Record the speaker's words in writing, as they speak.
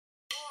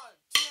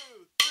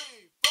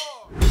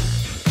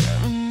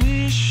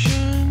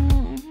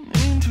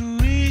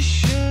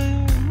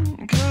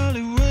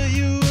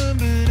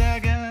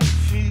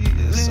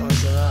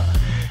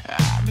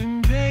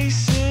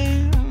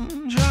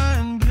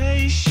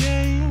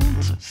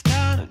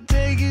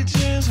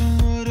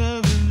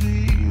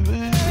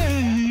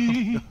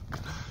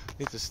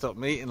stop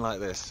meeting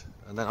like this,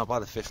 and then by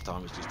the 5th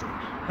time it's just done.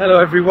 Hello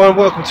everyone,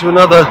 welcome to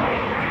another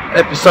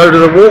episode of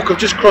the walk. I've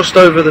just crossed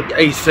over the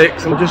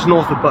A6. I'm just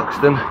north of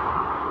Buxton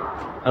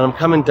and I'm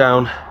coming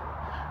down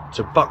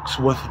to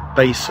Bugsworth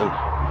Basin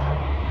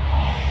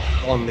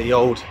on the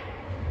old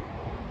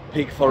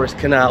Peak Forest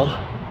Canal,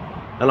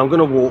 and I'm going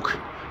to walk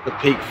the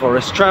Peak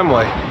Forest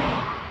Tramway.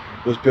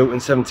 It was built in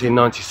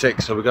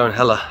 1796, so we're going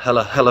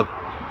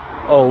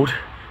hella old.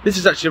 This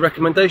is actually a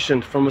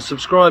recommendation from a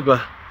subscriber,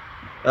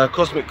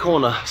 Cosmic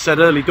Corner. Said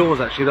early doors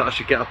actually that I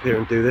should get up here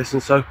and do this,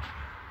 and so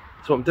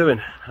that's what I'm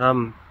doing.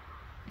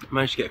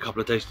 Managed to get a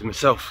couple of days to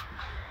myself,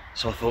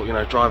 so I thought, you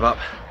know, drive up,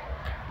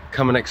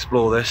 come and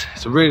explore this.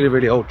 It's a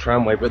really old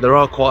tramway, but there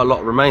are quite a lot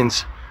of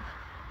remains,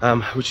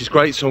 which is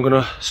great. So I'm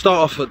going to start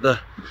off at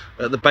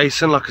the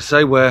basin, like I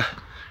say, where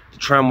the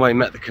tramway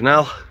met the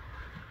canal,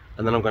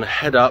 and then I'm going to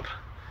head up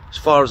as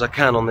far as I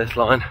can on this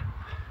line.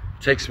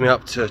 It takes me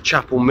up to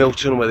Chapel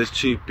Milton, where there's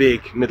 2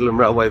 big Midland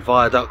Railway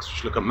viaducts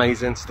which look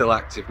amazing, still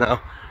active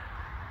now.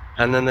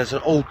 And then there's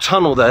an old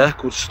tunnel there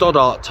called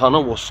Stoddart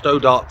Tunnel, or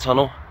Stoddart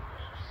Tunnel.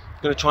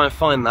 I'm going to try and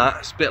find that.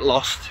 It's a bit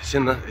lost, it's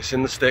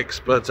in the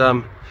sticks, but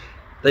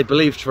they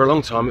believed for a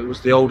long time it was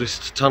the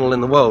oldest tunnel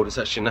in the world. It's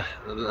actually,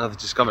 I've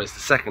discovered it's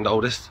the 2nd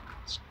oldest.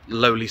 It's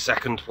lowly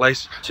 2nd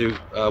place to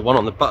one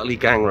on the Butley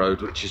Gang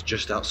Road, which is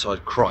just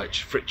outside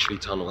Crich,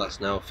 Fritchley Tunnel. That's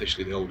now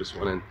officially the oldest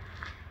one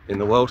in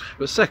the world,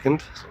 but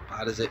 2nd, it's not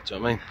bad, is it? Do you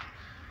know what I mean?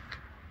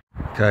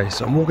 Okay,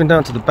 so I'm walking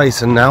down to the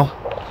basin now,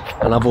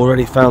 and I've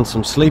already found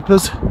some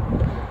sleepers.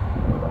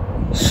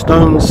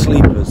 Stone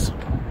sleepers,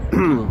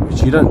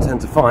 which you don't tend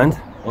to find,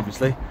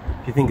 obviously.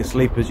 If you think of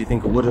sleepers, you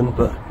think of wooden,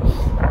 but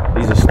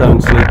these are stone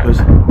sleepers.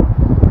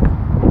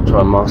 I'll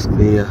try and mask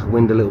the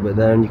wind a little bit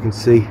there, and you can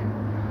see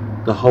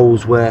the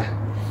holes where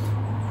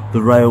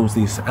the rails,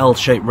 these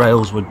L-shaped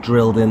rails, were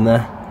drilled in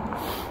there.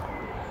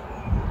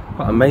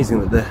 Quite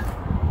amazing that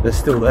they're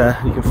still there.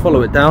 You can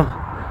follow it down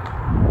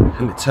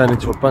and it turned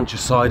into a bunch of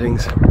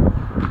sidings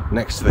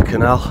next to the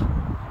canal.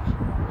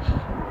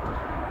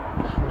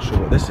 Not sure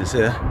what this is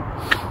here.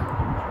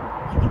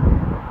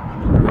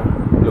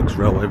 Looks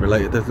railway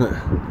related, doesn't it?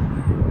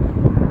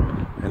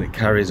 And it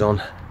carries on.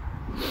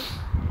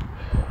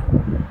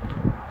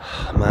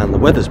 Man, the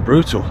weather's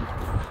brutal.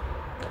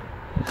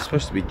 It's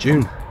supposed to be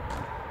June.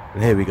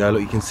 And here we go,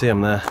 look, you can see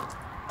them there.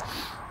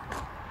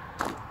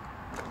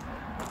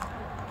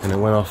 And it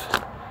went off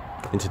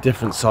into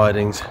different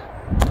sidings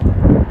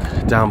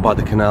down by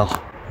the canal.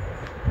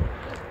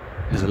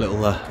 There's a little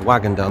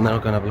wagon down there. I'll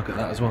go and have a look at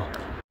that as well.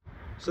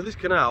 So this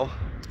canal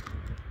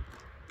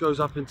goes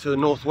up into the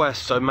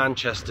northwest, so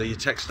Manchester, your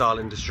textile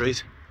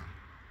industries,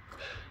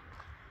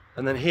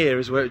 and then here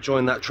is where it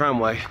joined that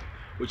tramway,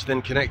 which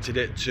then connected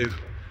it to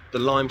the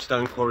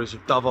limestone quarries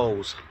of Dove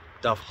Holes,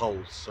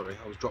 sorry,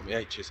 I was dropping my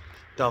H's,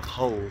 Dove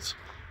Holes,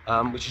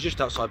 which is just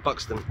outside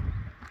Buxton.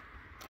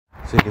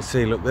 So you can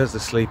see, look, there's the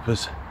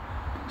sleepers,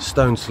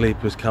 stone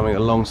sleepers coming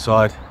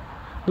alongside.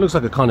 It looks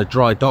like a kind of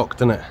dry dock,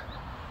 doesn't it?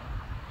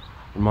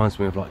 Reminds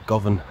me of like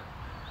Govan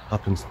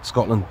up in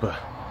Scotland, but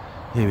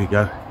here we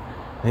go.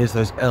 Here's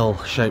those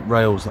L-shaped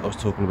rails that I was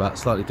talking about,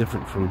 slightly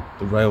different from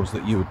the rails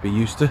that you would be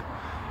used to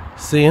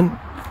seeing.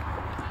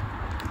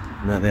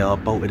 And there they are,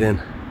 bolted in.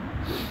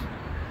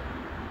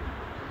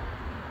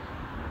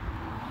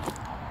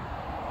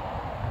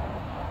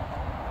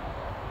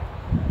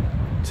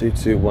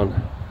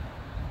 "221.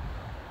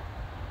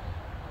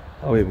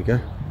 Oh, here we go.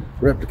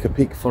 Replica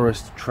Peak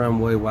Forest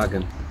Tramway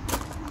wagon.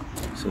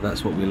 So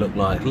that's what we look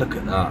like. Look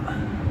at that.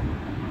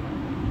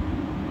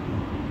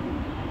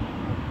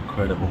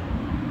 Incredible.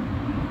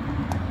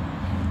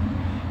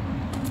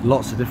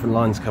 Lots of different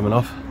lines coming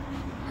off.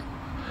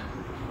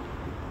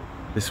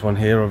 This one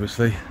here,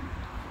 obviously.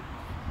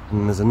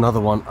 And there's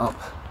another one up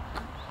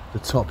the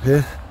top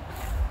here,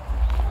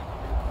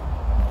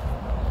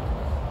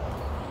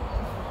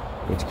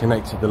 which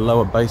connected the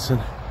lower basin.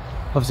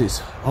 Obviously it's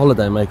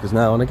holiday makers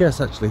now, and I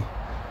guess actually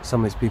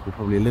some of these people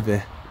probably live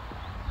here.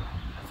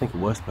 I think the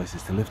worst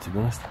places to live, to be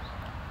honest.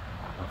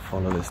 I'll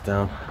follow this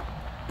down.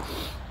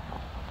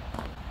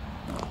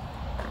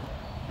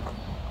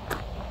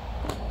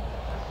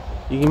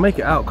 You can make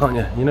it out, can't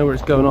you? You know where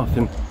it's going off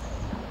in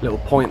a little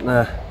point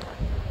there.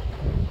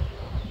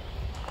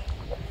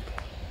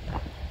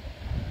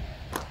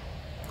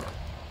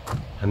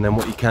 And then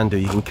what you can do,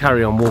 you can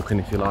carry on walking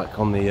if you like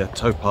on the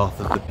towpath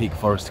of the Peak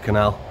Forest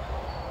Canal,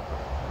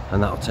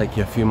 and that'll take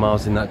you a few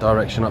miles in that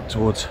direction up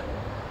towards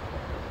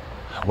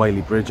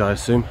Whaley Bridge, I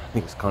assume. I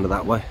think it's kind of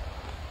that way.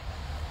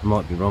 I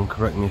might be wrong,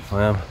 correct me if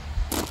I am.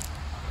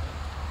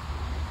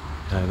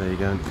 Okay, there you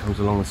go, and it comes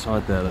along the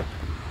side there, look.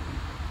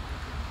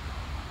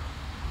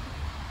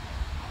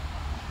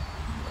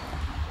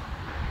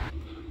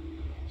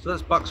 So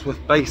that's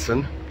Bugsworth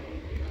Basin,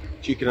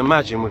 which you can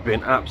imagine would be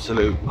an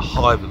absolute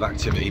hive of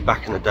activity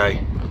back in the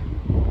day.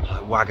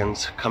 Like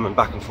wagons coming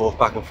back and forth,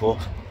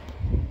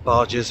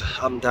 barges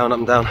up and down, up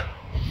and down.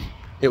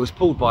 It was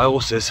pulled by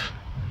horses,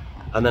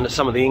 and then at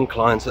some of the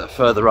inclines that are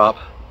further up,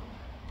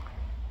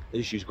 they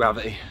just use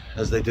gravity,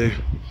 as they do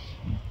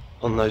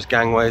on those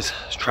gangways,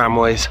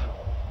 tramways.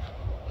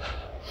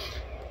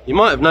 You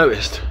might have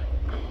noticed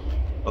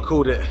I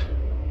called it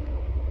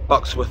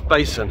Bugsworth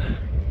Basin.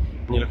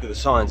 When you look at the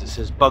signs, it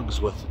says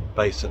Bugsworth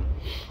Basin.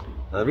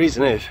 Now the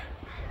reason is,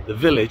 the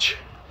village,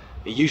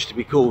 it used to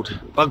be called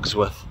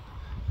Bugsworth,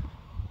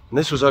 and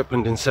this was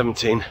opened in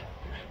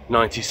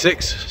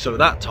 1796, so at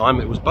that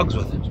time it was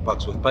Bugsworth. It was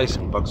Bugsworth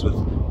Basin,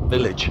 Bugsworth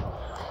Village.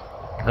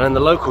 And then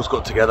the locals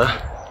got together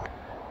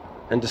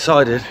and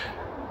decided,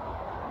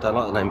 don't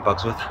like the name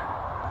Bugsworth,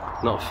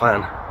 not a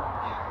fan,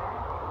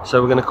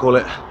 so we're going to call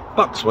it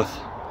Bugsworth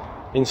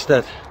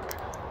instead.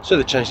 So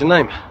they changed the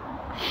name.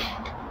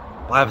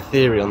 But I have a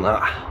theory on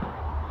that,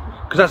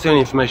 because that's the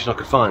only information I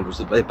could find, was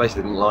that they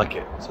basically didn't like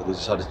it, so they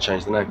decided to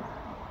change the name.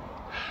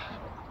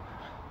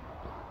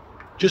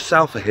 Just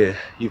south of here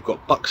you've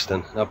got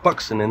Buxton. Now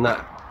Buxton in that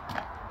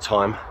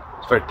time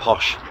was very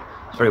posh,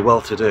 it's very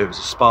well to do, it was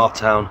a spa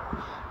town,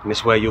 and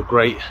it's where your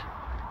great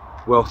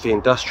wealthy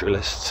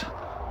industrialists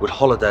would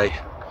holiday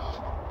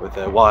with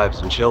their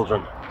wives and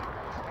children,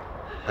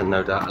 and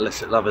no doubt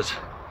illicit lovers.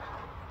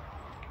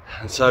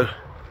 And so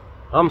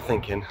I'm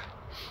thinking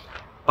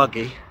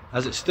Buggy,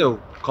 as it's still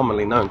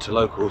commonly known to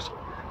locals,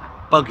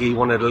 Buggy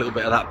wanted a little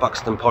bit of that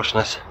Buxton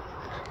poshness.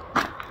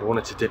 He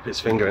wanted to dip his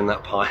finger in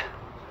that pie.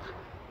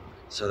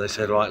 So they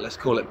said, right, let's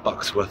call it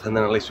Bugsworth, and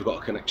then at least we've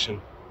got a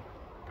connection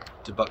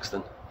to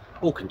Buxton.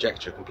 All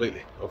conjecture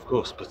completely, of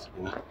course, but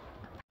you know.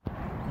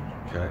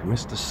 Okay,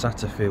 Mr.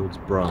 Satterfield's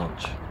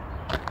Branch,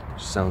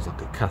 which sounds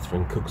like a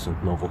Catherine Cookson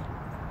novel.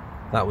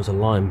 That was a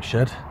lime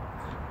shed.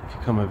 If you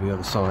come over the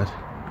other side,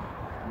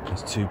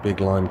 there's two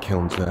big lime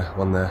kilns there,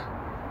 one there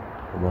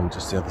and one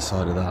just the other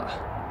side of that.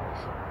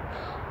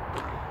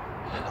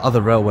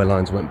 Other railway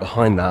lines went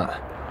behind that,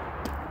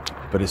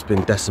 but it's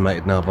been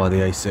decimated now by the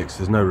A6.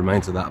 There's no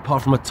remains of that,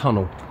 apart from a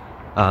tunnel,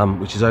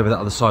 which is over that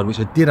other side,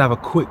 which I did have a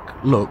quick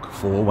look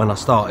for when I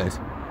started,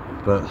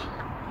 but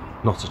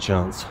not a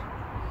chance.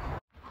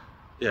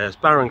 Yeah, it's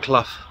Baron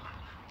Clough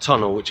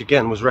Tunnel, which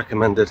again was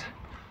recommended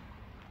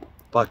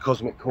by a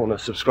Cosmic Corner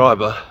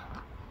subscriber.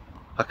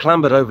 I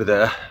clambered over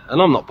there, and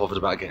I'm not bothered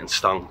about getting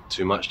stung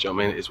too much, do you know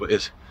what I mean? It is what it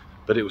is,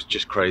 but it was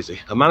just crazy.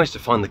 I managed to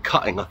find the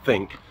cutting, I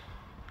think,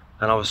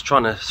 and I was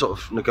trying to sort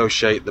of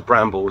negotiate the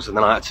brambles, and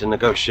then I had to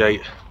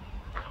negotiate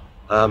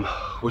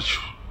which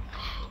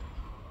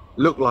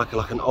looked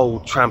like an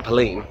old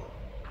trampoline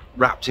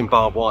wrapped in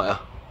barbed wire,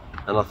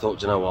 and I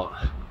thought, you know what,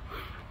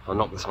 I'll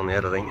knock this on the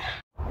head, I think.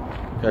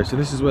 Okay, so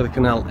this is where the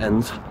canal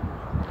ends,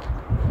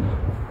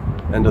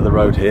 end of the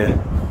road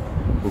here,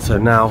 and so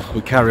now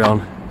we carry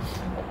on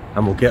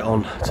and we'll get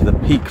on to the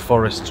Peak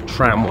Forest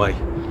Tramway.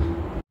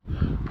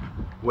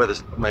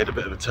 Weather's made a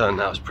bit of a turn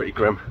now, it's pretty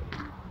grim.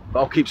 But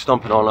I'll keep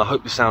stomping on. I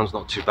hope the sound's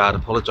not too bad.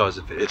 Apologise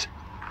if it is.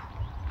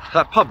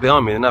 That pub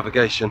behind me, the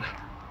Navigation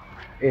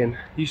Inn,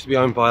 used to be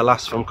owned by a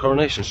lass from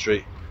Coronation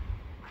Street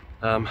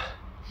in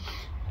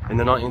the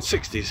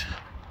 1960s.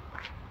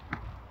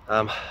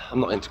 I'm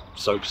not into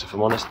soaps, if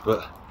I'm honest,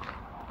 but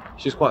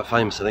she's quite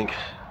famous, I think,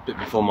 a bit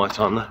before my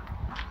time there.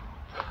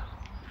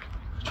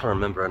 I'm trying to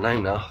remember her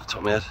name now off the top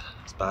of my head.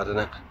 It's bad, isn't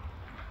it?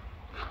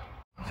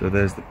 So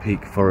there's the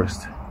Peak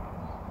Forest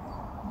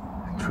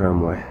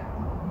Tramway.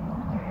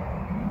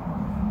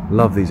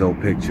 Love these old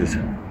pictures.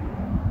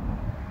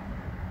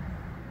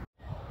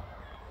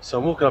 So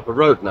I'm walking up a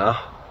road now.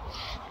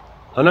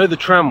 I know the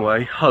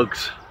tramway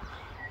hugs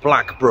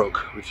Black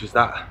Brook, which is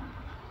that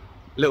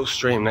little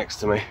stream next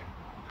to me.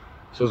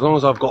 So as long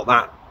as I've got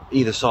that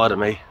either side of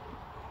me,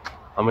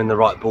 I'm in the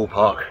right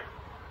ballpark.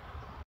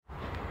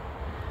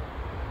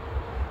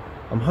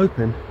 I'm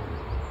hoping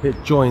it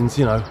joins,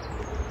 you know,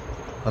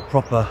 a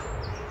proper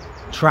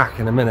track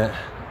in a minute,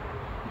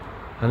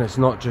 and it's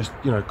not just,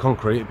 you know,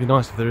 concrete. It'd be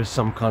nice if there is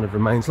some kind of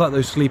remains, like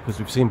those sleepers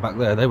we've seen back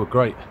there. They were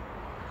great.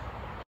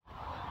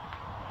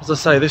 As I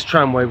say, this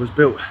tramway was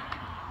built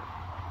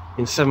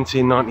in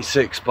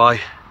 1796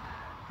 by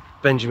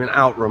Benjamin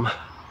Outram.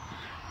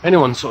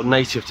 Anyone sort of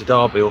native to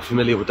Derby or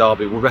familiar with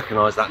Derby will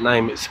recognise that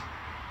name. It's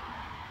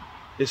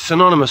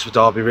synonymous with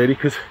Derby, really,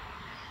 because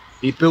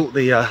he built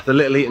the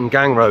Little Eaton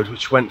Gang Road,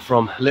 which went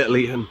from Little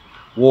Eaton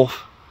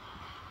Wharf,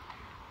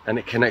 and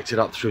it connected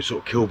up through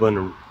sort of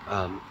Kilburn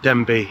and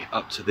Denby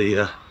up to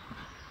the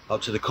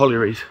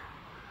collieries.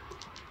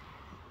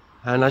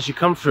 And as you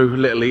come through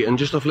Little Eaton,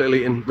 just off Little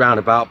Eaton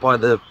roundabout by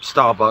the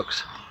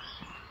Starbucks,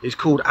 it's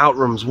called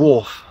Outram's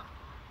Wharf.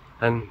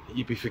 And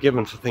you'd be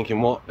forgiven for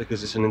thinking what,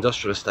 because it's an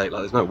industrial estate,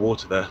 like there's no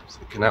water there. So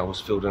the canal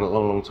was filled in a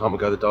long time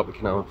ago, the Derby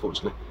Canal,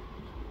 unfortunately.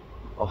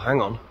 Oh,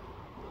 hang on.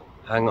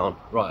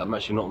 Right, I'm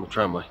actually not on the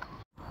tramway.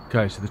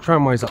 Okay, so the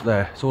tramway's up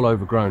there, it's all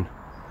overgrown.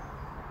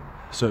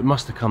 So it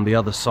must have come the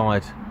other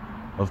side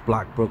of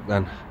Black Brook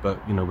then, but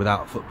you know,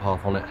 without a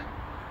footpath on it.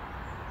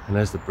 And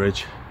there's the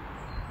bridge.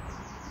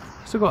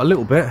 Still got a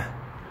little bit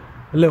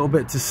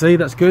to see,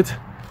 that's good.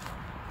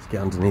 Let's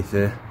get underneath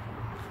here.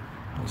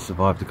 I've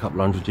survived a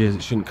couple hundred years,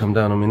 it shouldn't come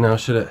down on me now,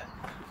 should it?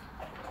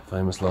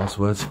 Famous last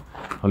words.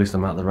 At least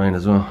I'm out of the rain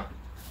as well.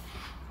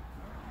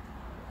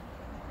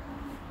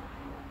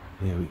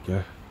 Here we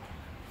go.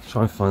 Let's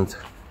try and find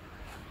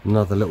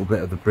another little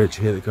bit of the bridge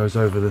here that goes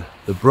over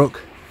the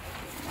brook.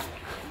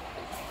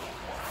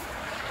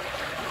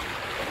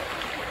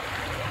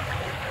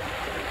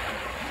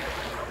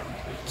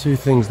 Two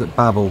things that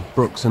babble,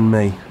 Brooks and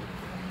me.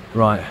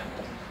 Right.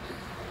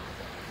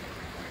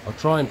 I'll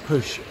try and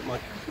push my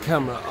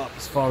camera up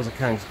as far as I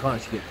can because I can't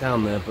actually get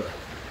down there, but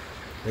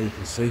there you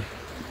can see.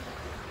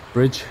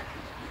 Bridge.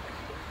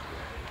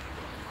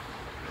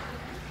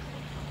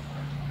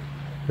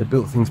 They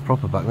built things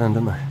proper back then,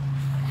 didn't they?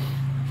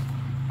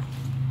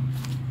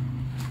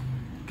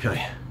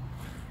 Okay.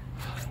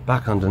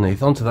 Back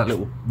underneath, onto that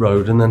little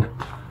road, and then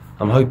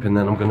I'm hoping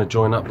then I'm going to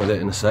join up with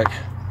it in a sec.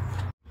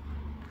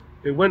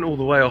 It went all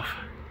the way off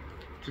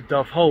to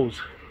Dove Holes.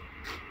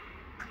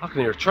 I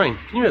can hear a train.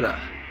 Can you hear that?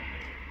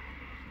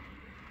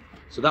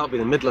 So that'll be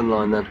the Midland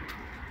line then,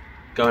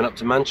 going up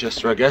to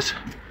Manchester, I guess,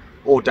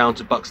 or down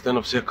to Buxton.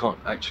 Obviously I can't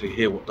actually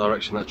hear what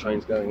direction that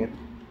train's going in.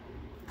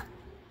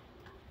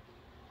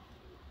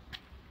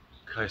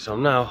 Okay,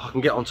 so I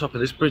can get on top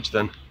of this bridge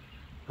then.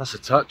 That's a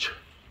touch.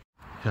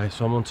 Okay,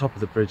 so I'm on top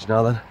of the bridge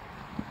now then.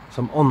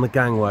 So I'm on the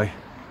gangway,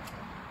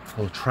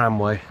 or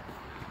tramway.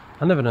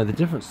 I never know the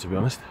difference, to be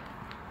honest.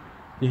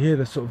 You hear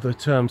the sort of the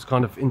terms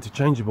kind of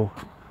interchangeable.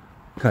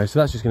 Okay, so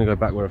that's just going to go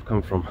back where I've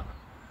come from.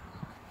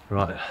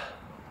 Right.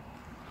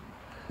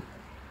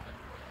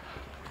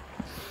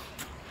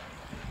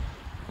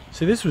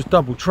 See, this was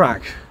double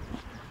track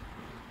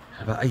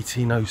about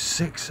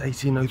 1806,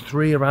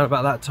 1803, around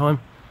about that time.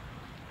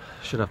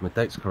 Should have my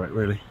dates correct,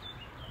 really.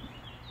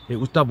 It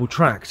was double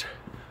tracked,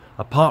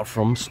 apart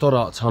from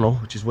Stoddart Tunnel,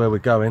 which is where we're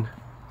going,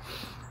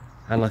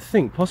 and I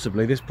think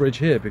possibly this bridge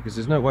here, because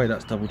there's no way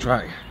that's double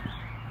track.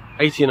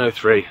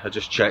 1803, I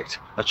just checked.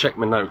 I checked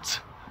my notes.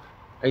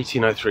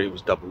 1803 it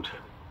was doubled,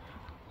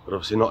 but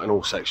obviously not in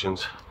all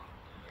sections.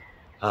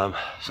 So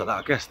that,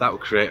 I guess that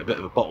would create a bit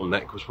of a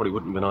bottleneck, which probably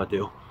wouldn't have been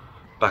ideal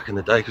back in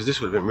the day, because this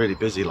would have been really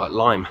busy. Like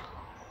lime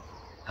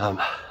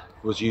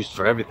was used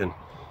for everything.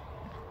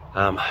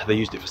 They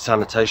used it for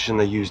sanitation,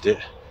 they used it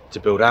to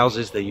build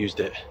houses, they used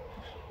it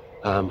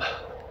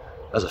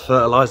as a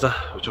fertilizer,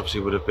 which obviously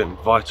would have been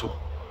vital.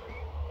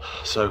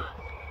 So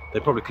they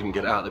probably couldn't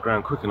get it out of the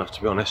ground quick enough,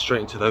 to be honest, straight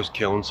into those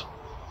kilns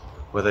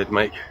where they'd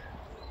make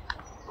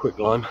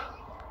quicklime.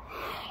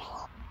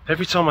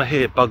 Every time I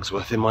hear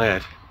Bugsworth in my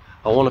head,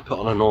 I want to put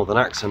on a northern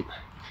accent.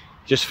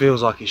 It just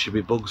feels like it should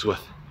be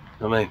Bugsworth.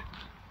 You know what I mean?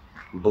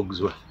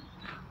 Bugsworth.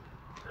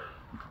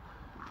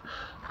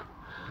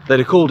 They'd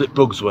have called it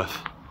Bugsworth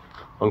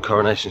on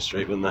Coronation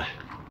Street, wouldn't they?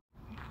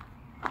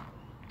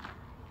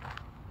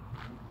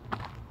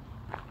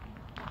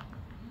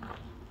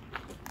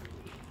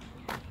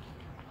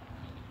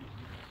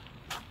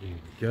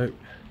 Here we go.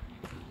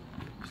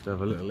 Just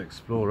have a little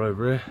explore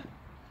over here.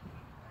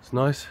 It's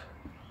nice.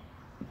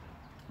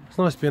 It's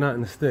nice being out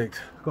in the sticks,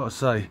 I've got to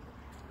say.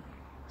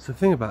 It's the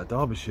thing about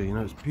Derbyshire, you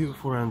know, it's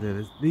beautiful around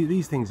here.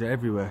 These things are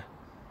everywhere.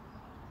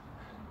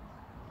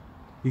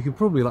 You can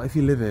probably, like, if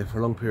you live here for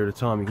a long period of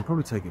time, you can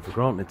probably take it for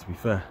granted, to be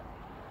fair.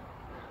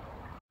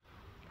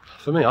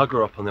 For me, I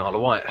grew up on the Isle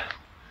of Wight,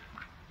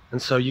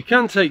 and so you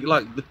can take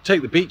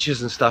the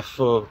beaches and stuff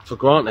for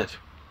granted.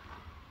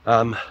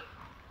 I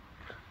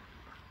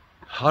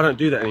don't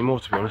do that anymore,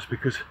 to be honest,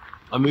 because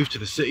I moved to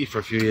the city for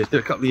a few years. Did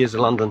a couple of years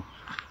in London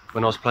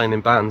when I was playing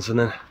in bands, and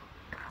then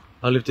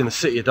I lived in the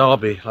city of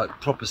Derby,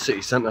 like proper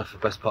city centre, for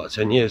the best part of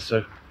 10 years.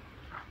 So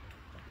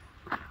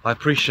I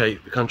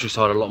appreciate the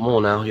countryside a lot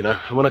more now, you know.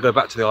 And when I go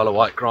back to the Isle of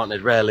Wight,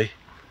 granted rarely,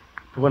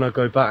 but when I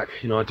go back,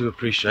 you know, I do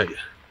appreciate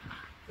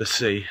the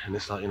sea, and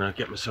it's like, you know,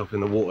 get myself in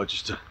the water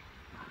just to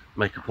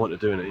make a point of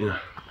doing it, you know.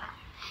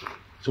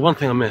 So one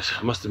thing I miss,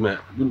 I must admit,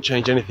 I wouldn't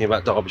change anything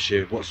about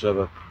Derbyshire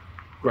whatsoever.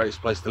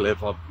 Greatest place to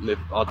live.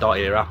 I'll die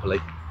here happily.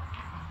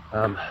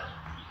 But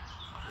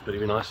it'd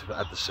be nice if it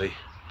had the sea.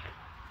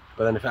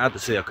 But then if it had the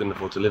sea, I couldn't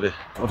afford to live here.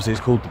 Obviously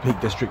it's called the Peak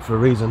District for a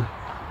reason.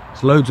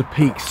 There's loads of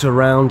peaks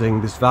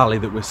surrounding this valley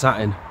that we're sat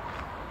in,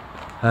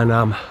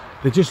 and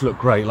they just look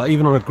great. Like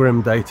even on a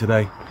grim day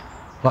today,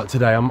 like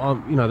today, I'm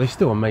you know, they're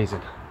still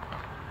amazing.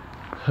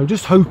 I'm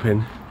just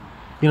hoping,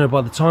 you know,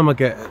 by the time I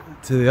get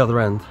to the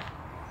other end,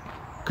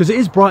 because it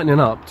is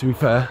brightening up, to be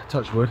fair,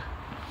 touch wood.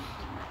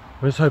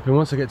 I'm just hoping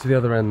once I get to the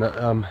other end that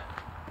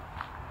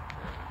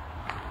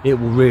it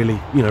will really,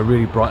 you know,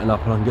 really brighten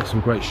up, and I can get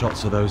some great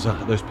shots of those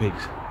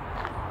peaks.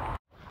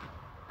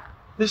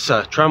 This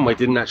tramway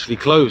didn't actually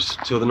close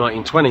till the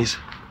 1920s,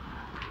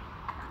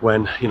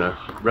 when, you know,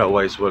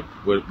 railways were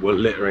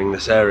littering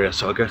this area.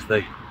 So I guess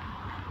they,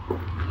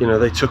 you know,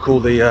 they took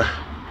all the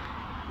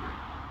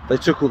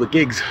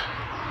gigs.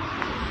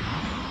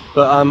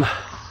 But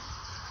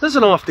there's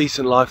an half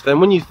decent life then.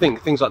 When you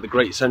think things like the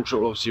Great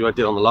Central, obviously I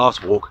did on the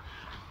last walk,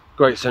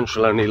 Great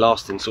Central only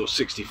lasting sort of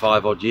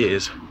 65 odd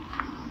years,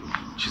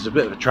 which is a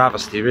bit of a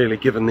travesty really,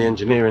 given the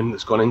engineering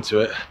that's gone into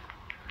it.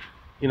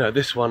 You know,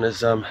 this one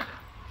has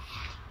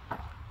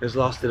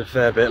lasted a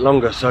fair bit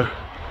longer, so,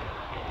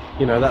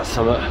 you know, that's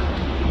something,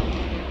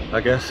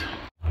 I guess.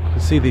 You can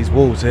see these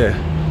walls here.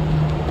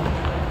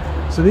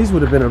 So these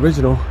would have been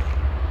original.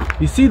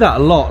 You see that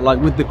a lot,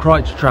 like with the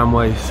Christchurch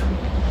tramways.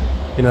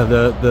 You know,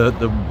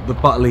 the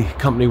Butley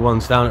Company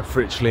ones down at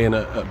Fritchley and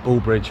at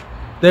Bullbridge.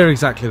 They're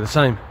exactly the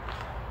same.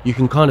 You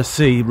can kind of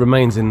see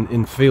remains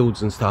in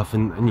fields and stuff,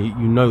 and you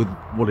know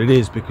what it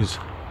is, because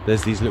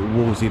there's these little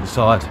walls either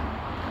side.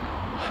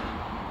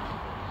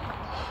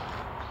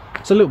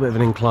 It's a little bit of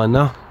an incline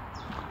now.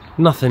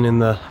 Nothing in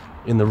the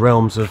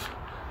realms of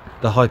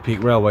the High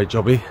Peak Railway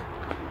jobby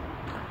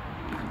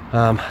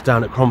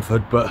down at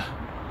Cromford, but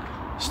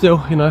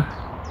still, you know,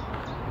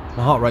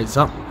 my heart rate's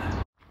up.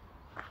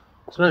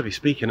 So I'm going to be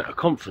speaking at a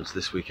conference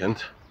this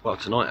weekend, well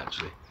tonight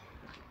actually,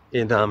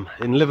 in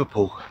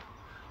Liverpool,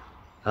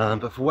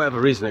 but for whatever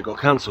reason it got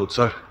cancelled.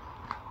 So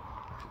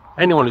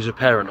anyone who's a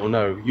parent will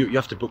know you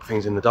have to book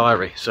things in the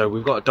diary. So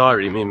we've got a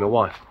diary, me and my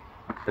wife,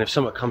 and if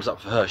something comes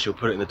up for her, she'll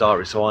put it in the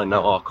diary, so I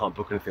know, oh, I can't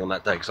book anything on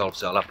that day because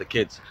obviously I'll have the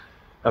kids,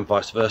 and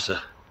vice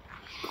versa.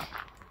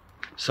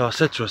 So I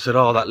said to her, I said,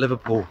 oh, that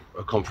Liverpool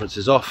conference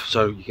is off,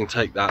 so you can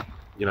take that,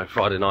 you know,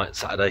 Friday night,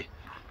 Saturday,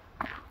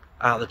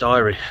 out of the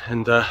diary.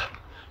 And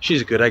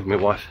she's a good egg, my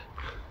wife.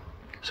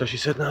 So she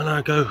said,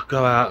 no,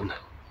 go out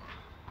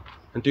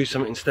and do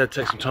something instead,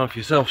 take some time for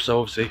yourself. So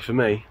obviously for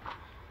me,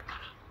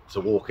 it's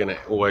a walk, in it,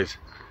 always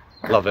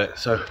love it.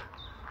 So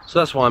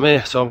that's why I'm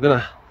here. So I'm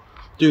gonna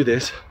do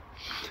this,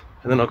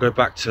 and then I'll go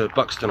back to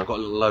Buxton. I've got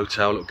a little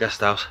hotel, a little guest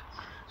house,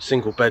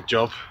 single bed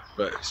job,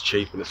 but it's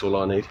cheap and it's all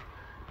I need.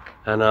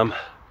 And I'm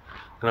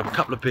gonna have a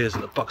couple of beers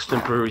at the Buxton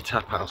Brewery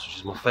Tap House, which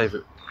is my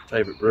favourite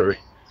brewery.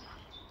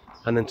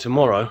 And then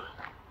tomorrow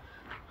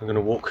I'm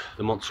gonna walk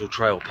the Monsell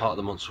Trail, part of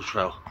the Monsell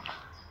Trail,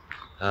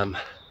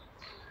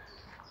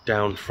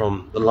 down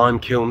from the lime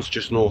kilns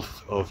just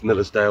north of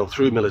Millersdale,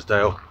 through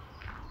Millersdale,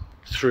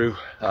 through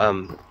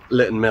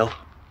Lytton Mill,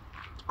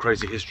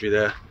 crazy history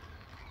there,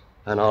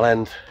 and I'll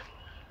end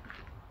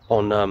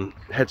on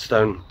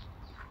Headstone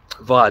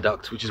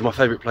Viaduct, which is my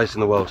favourite place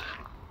in the world.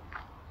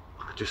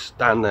 I could just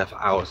stand there for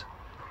hours.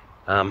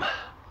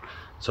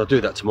 So I'll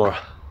do that tomorrow.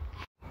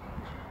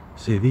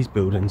 See, these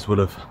buildings would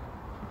have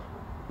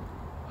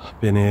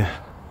been here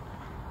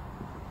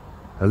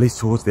at least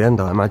towards the end,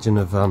 I imagine,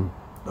 of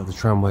the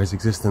tramway's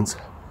existence.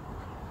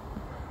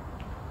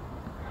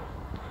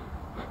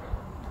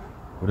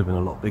 Would have been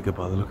a lot bigger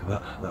by the look of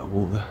that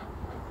wall there.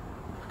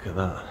 Look at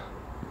that.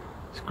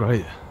 It's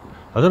great.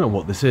 I don't know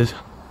what this is,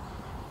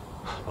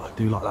 but I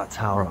do like that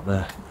tower up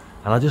there.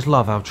 And I just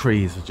love how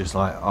trees are just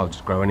like, I'll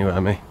just grow anywhere,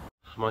 me.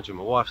 Mind you,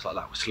 my wife's like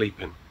that with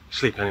sleeping.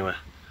 Sleep anywhere.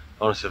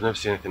 Honestly, I've never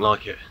seen anything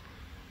like it.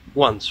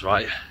 Once,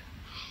 right,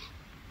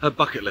 her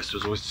bucket list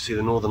was always to see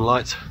the Northern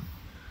Lights.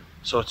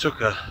 So I took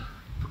her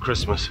for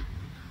Christmas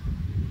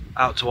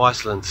out to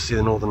Iceland to see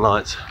the Northern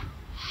Lights.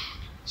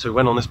 So we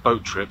went on this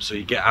boat trip, so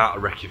you get out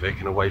of Reykjavik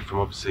and away from,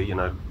 obviously, you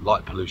know,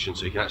 light pollution,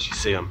 so you can actually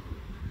see them.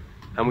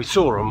 And we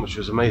saw them, which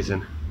was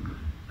amazing.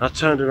 And I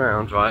turned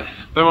around, right,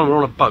 bear in mind we're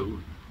on a boat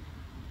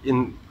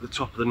in the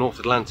top of the North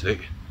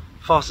Atlantic,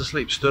 fast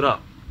asleep, stood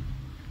up,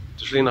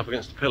 just leaned up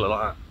against a pillar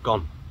like that,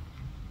 gone.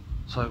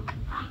 So,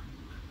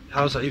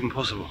 how is that even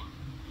possible?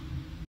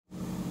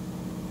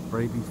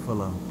 Braby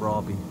Fuller,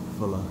 Braby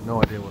Fuller,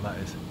 no idea what that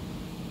is.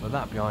 But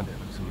that behind it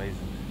looks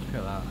amazing. Look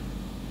at that.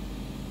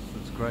 This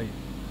looks great.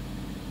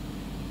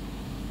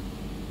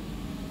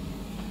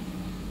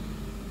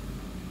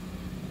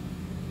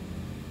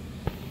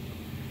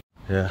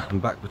 Yeah, I'm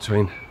back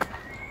between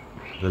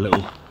the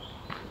little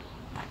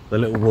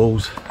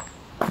walls.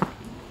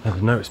 There's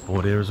a notice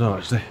board here as well,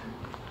 actually.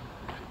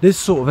 This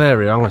sort of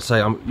area, I'm going to say,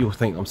 you'll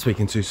think I'm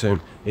speaking too soon.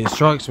 It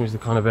strikes me as the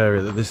kind of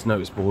area that this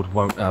notice board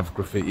won't have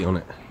graffiti on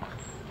it.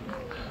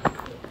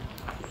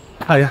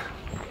 Hiya.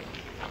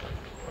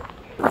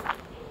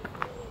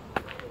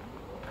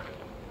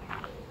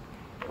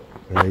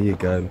 There you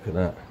go, look at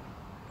that.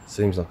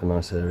 Seems like a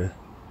nice area.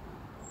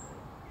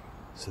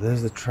 So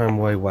there's the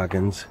tramway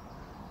wagons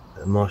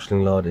that are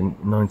marshalling yard in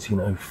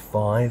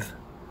 1905.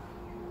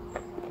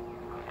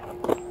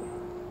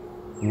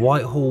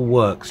 Whitehall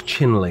Works,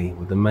 Chinley,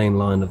 with the main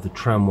line of the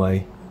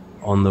tramway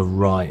on the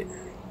right.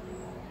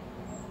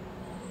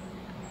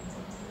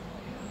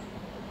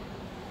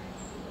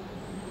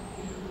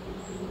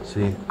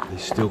 See, they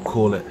still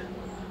call it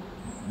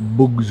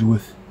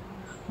Bugsworth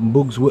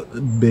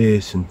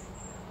Basin.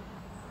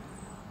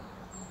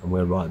 And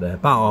we're right there,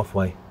 about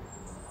halfway,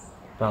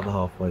 about the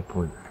halfway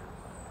point.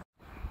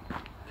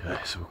 Okay,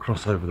 so we'll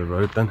cross over the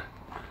road then.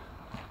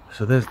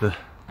 So there's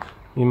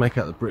you make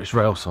out the British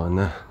Rail sign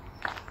there.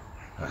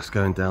 That's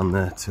going down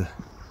there to,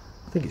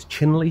 I think it's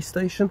Chinley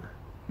Station,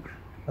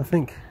 I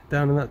think,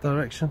 down in that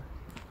direction.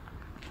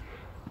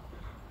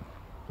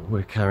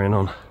 We're carrying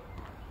on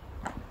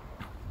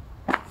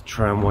the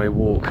tramway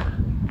walk.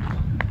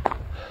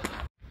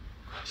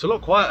 It's a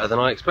lot quieter than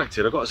I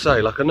expected, I've got to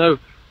say. Like, I know,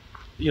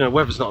 you know,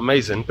 weather's not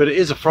amazing, but it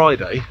is a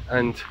Friday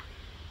and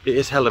it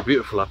is hella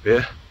beautiful up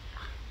here.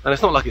 And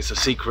it's not like it's a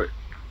secret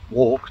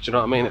walk, do you know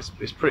what I mean?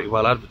 It's pretty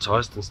well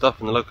advertised and stuff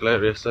in the local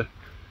area, so,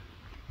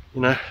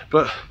 you know,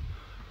 but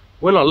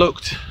when I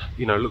looked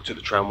at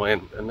the tramway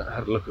and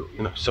had a look at,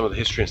 you know, some of the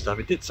history and stuff,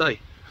 it did say,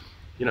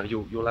 you know,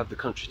 you'll have the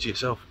country to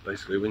yourself,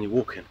 basically, when you're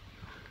walking.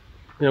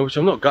 You know, which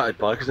I'm not gutted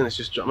by, because then it's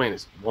just, I mean,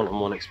 it's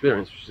one-on-one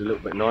experience, which is a little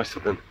bit nicer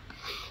than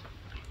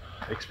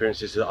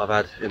experiences that I've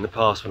had in the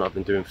past when I've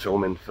been doing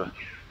filming for,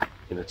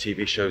 you know,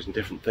 TV shows and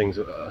different things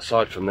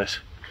aside from this.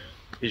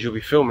 is you'll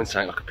be filming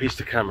something like a piece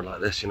of camera like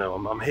this, you know,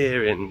 I'm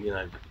here in, you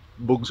know,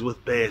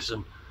 Bugsworth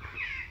Basin,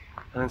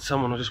 and then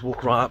someone will just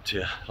walk right up to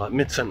you, like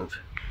mid-sentence,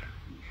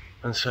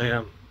 and say,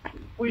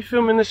 what are you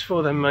filming this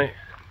for then, mate?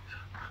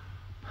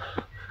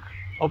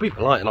 I'll be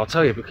polite and I'll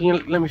tell you, but can you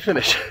let me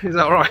finish? Is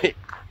that alright?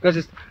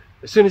 As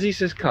soon as he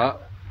says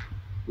cut,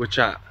 we'll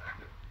chat.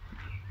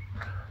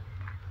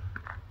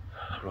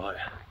 Right,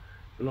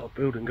 a lot of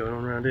building going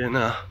on around here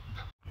now.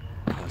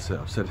 That's it,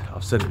 I've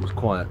said it was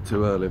quiet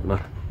too early, haven't I?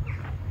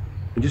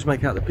 You can just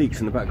make out the peaks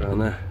in the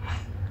background there.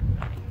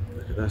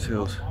 Look at those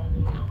hills.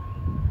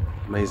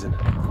 Amazing.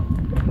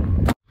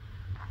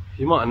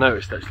 You might have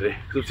noticed actually,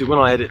 because obviously when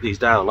I edit these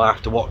down I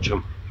have to watch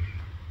them,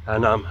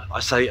 and I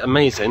say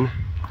amazing,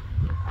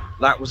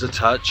 that was a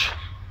touch,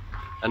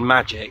 and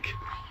magic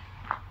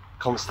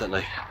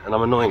constantly, and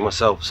I'm annoying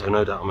myself, so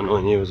no doubt I'm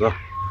annoying you as well.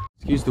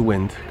 Excuse the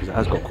wind because it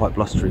has got quite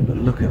blustery, but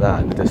look at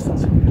that in the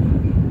distance.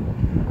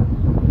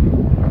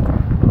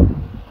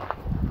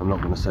 I'm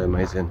not going to say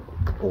amazing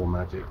or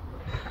magic.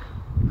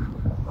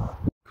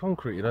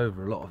 Concreted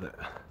over a lot of it,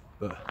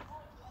 but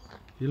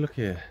if you look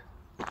here,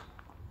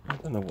 I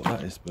don't know what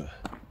that is, but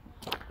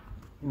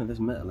you know, there's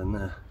metal in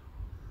there.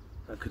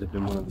 That could have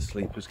been one of the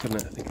sleepers,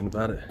 couldn't it? Thinking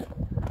about it,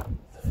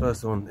 the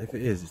first one, if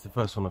it is, it's the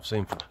first one I've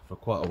seen for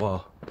quite a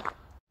while.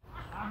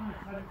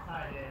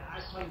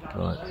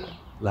 Right,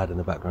 lad in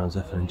the background's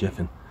effing and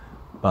jeffing,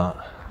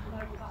 but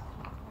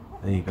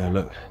there you go.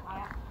 Look,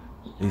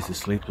 these are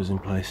sleepers in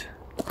place.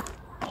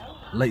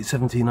 Late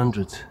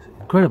 1700s.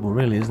 Incredible,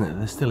 really, isn't it?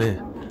 They're still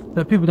here.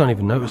 But people don't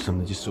even notice them.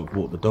 They just sort of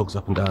walk the dogs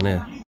up and down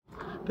here.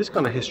 This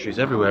kind of history is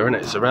everywhere, isn't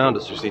it? It's around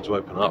us. We just need to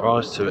open our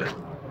eyes to it.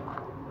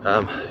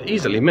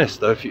 Easily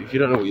missed though if you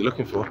don't know what you're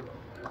looking for.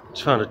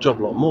 Just found a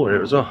job lot more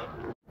here as well.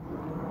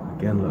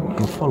 Again, look, you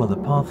can follow the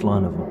path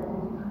line of them.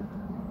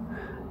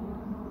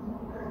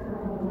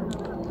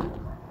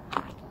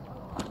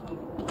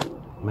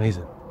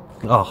 Amazing.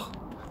 Oh,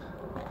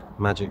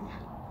 magic.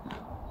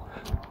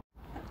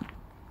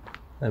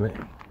 Hey mate.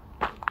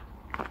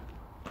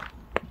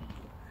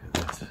 Look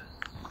at this.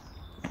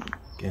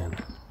 Again,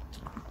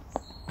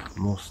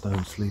 more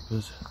stone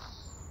sleepers.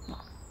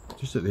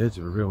 Just at the edge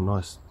of a real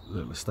nice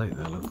little estate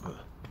there, look,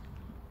 but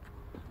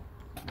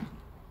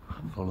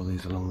follow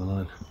these along the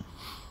line.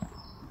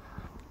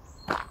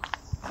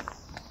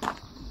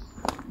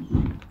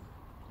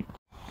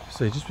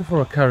 So just before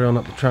I carry on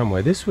up the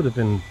tramway, this would have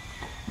been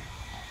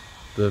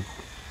the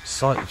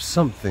site of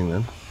something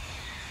then,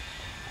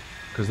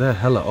 because they're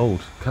hella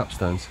old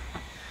capstones.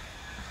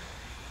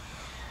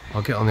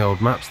 I'll get on the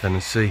old maps then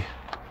and see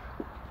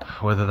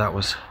whether that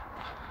was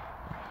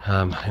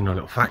in a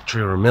little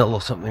factory or a mill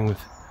or something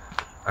with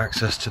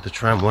access to the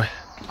tramway.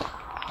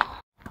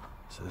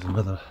 So there's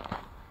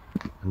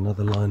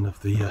another line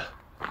of the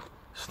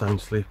stone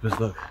sleepers.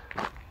 Look,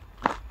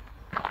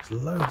 there's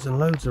loads and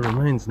loads of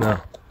remains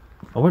now.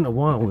 I went a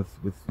while with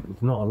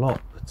not a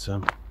lot, but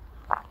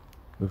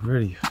we've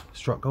really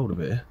struck gold a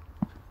bit here.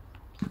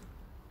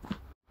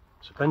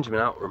 So Benjamin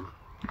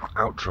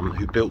Outram,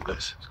 who built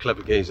this, is a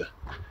clever geezer.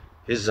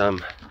 His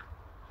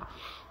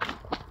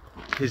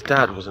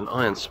dad was an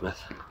ironsmith,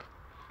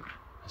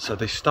 so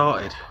they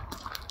started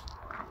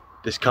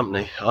this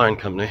company, iron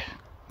company.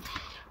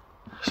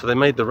 So they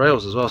made the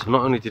rails as well. So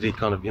not only did he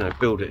kind of, you know,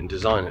 build it and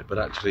design it, but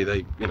actually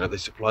they, you know, they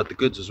supplied the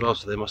goods as well.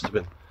 So they must have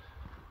been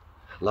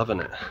loving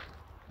it.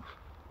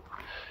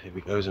 Here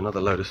we go,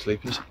 another load of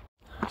sleepers.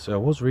 So I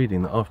was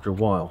reading that after a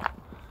while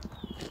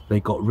they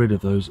got rid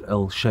of those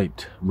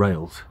L-shaped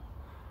rails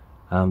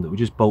that were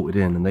just bolted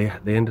in, and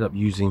they ended up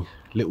using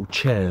little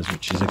chairs,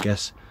 which is, I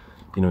guess,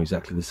 you know,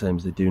 exactly the same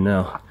as they do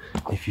now.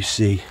 If you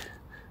see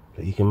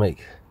that, you can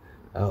make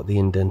out the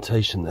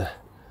indentation there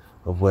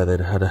of where they'd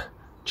had a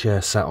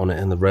chair sat on it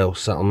and the rail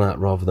sat on that,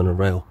 rather than a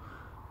rail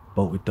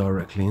bolted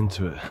directly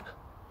into it.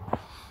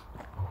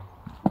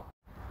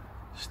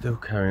 Still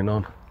carrying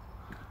on.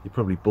 You're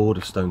probably bored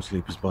of stone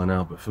sleepers by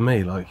now, but for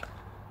me, like,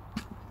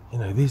 you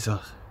know, these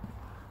are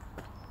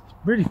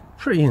really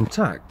pretty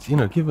intact, you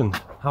know, given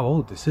how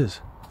old this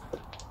is.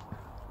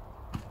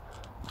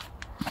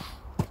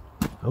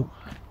 Oh,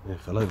 yeah,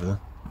 fell over there.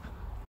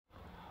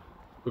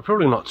 We're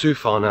probably not too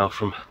far now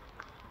from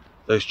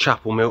those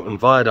Chapel Milton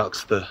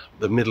Viaducts, the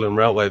Midland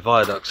Railway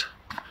viaducts.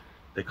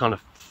 They kind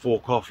of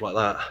fork off like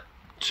that,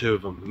 two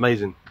of them,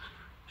 amazing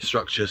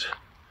structures.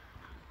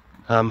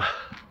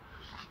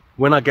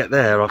 When I get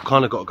there, I've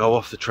kind of got to go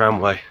off the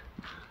tramway,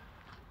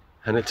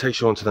 and it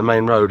takes you onto the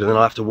main road, and then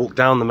I have to walk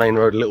down the main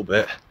road a little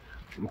bit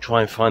and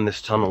try and find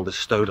this tunnel, this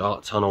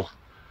Stoddart tunnel,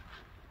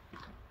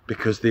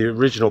 because the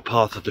original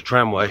path of the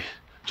tramway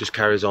just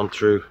carries on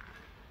through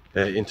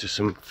into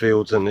some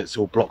fields, and it's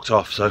all blocked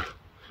off. So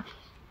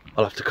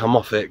I'll have to come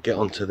off it, get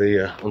onto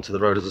the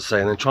road, as I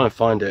say, and then try and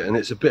find it. And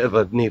it's a bit of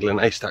a needle and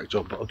haystack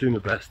job, but I'll do my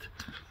best.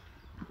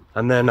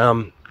 And then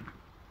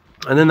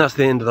that's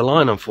the end of the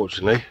line,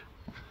 unfortunately.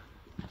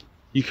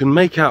 You can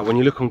make out, when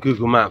you look on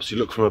Google Maps, you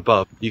look from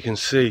above, you can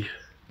see,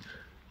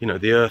 you know,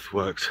 the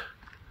earthworks,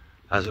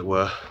 as it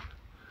were,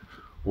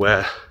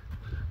 where,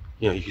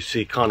 you know, you can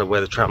see kind of where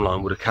the tram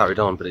line would have carried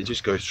on, but it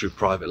just goes through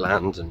private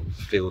land and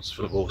fields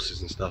full of horses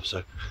and stuff.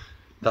 So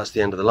that's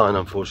the end of the line,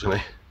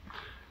 unfortunately.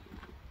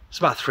 It's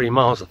about 3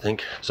 miles, I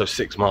think. So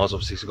 6 miles,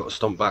 obviously, so I've got to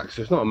stomp back.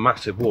 So it's not a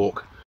massive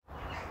walk.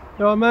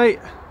 You all right, mate?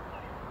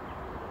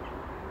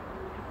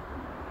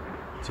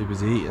 Too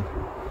busy eating.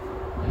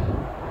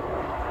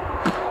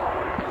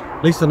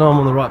 At least I know I'm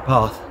on the right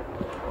path,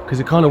 because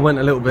it kind of went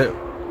a little bit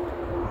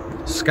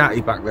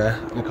scatty back there,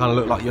 and it kind of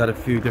looked like you had a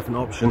few different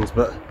options.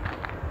 But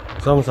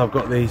as long as I've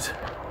got these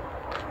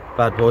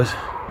bad boys,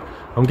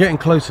 I'm getting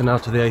closer now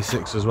to the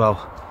A6 as well.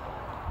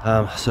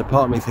 So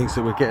part of me thinks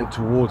that we're getting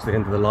towards the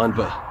end of the line,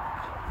 but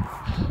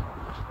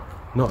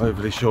not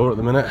overly sure at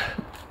the minute.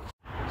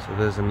 So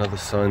there's another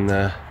sign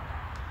there.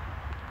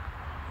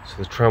 So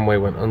the tramway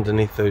went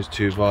underneath those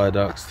 2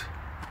 viaducts.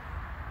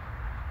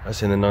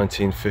 That's in the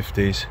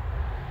 1950s.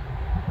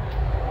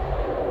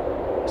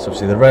 So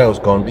obviously the rail's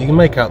gone, but you can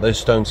make out those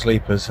stone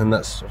sleepers, and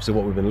that's obviously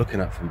what we've been looking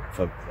at for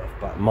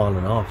about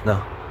 1.5 miles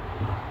now.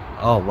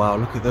 Oh wow,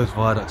 look at those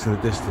viaducts in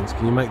the distance.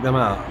 Can you make them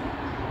out?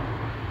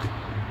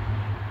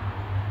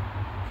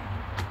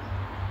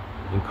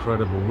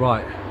 Incredible.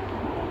 Right,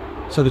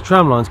 so the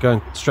tram line's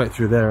going straight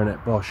through there,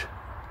 innit, Bosh,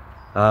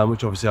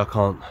 which obviously I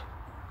can't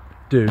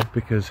do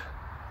because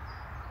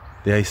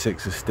the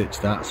A6 has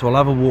stitched that. So I'll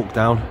have a walk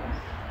down,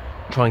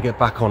 try and get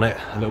back on it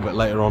a little bit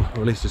later on,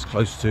 or at least as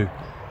close to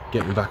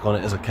getting back on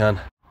it as I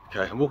can.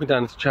 Okay, I'm walking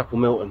down into Chapel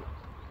Milton.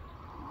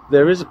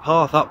 There is a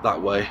path up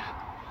that way,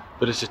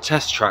 but it's a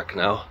test track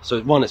now.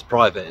 So 1, it's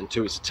private, and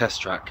 2, it's a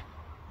test track.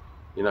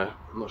 You know,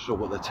 I'm not sure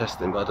what they're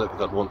testing, but I don't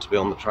think I'd want to be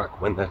on the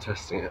track when they're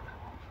testing it.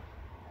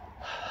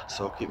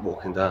 So I'll keep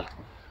walking down.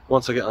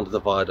 Once I get under the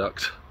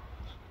viaduct,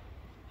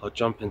 I'll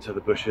jump into the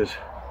bushes,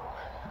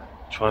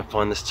 try and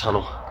find this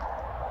tunnel.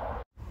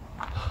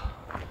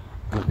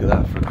 Look at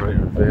that for a great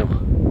reveal.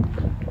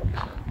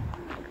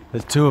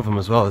 There's 2 of them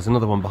as well. There's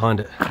another one behind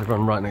it. They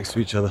run right next to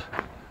each other.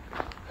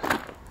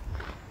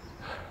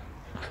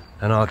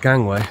 And our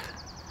gangway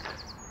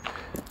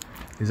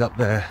is up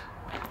there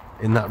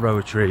in that row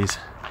of trees.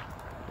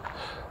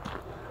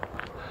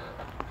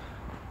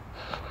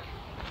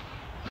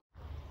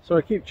 So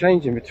I keep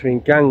changing between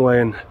gangway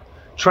and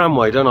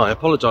tramway, don't I?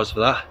 Apologise for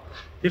that.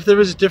 If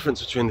there is a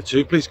difference between the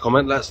 2, please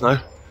comment, let us know.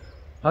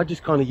 I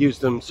just kind of use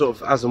them sort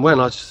of as and when.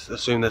 I just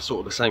assume they're sort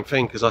of the same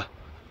thing, because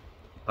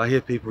I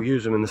hear people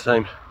use them in the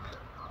same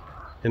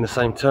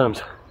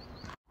terms.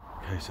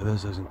 Okay, so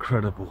there's those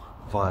incredible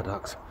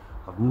viaducts.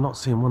 I've not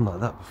seen one like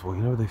that before.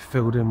 You know, they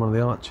filled in one of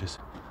the arches.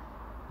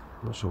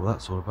 I'm not sure what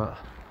that's all about.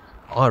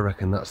 I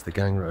reckon that's the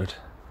gang road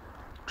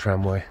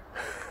tramway.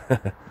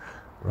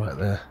 Right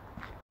there.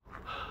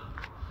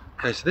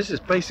 Okay, so this is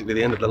basically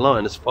the end of the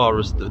line as far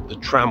as the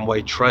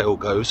tramway trail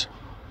goes.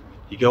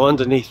 You go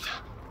underneath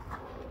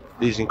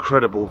these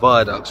incredible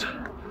viaducts.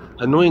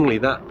 Annoyingly,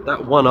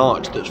 that one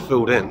arch that's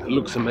filled in, it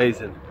looks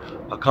amazing.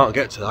 I can't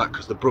get to that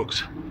because the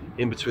brook's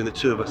in between the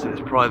 2 of us and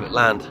it's private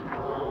land.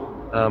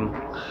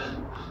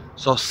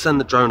 So I'll send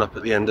the drone up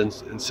at the end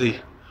and see,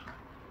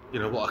 you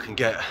know, what I can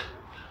get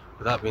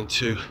without being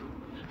too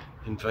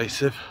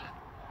invasive.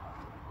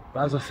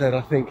 But as I said,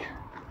 I think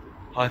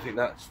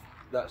that's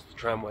the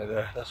tramway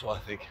there. That's what I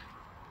think.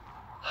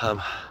 So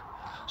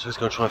let's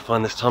go try and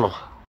find this tunnel.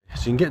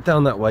 So you can get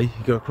down that way.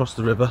 You go across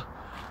the river.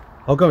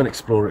 I'll go and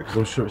explore it because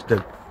I'm sure it's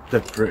dead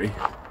pretty.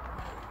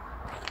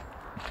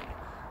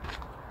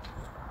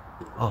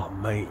 Oh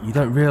mate, you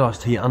don't realise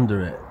till you're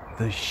under it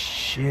the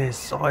sheer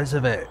size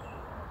of it.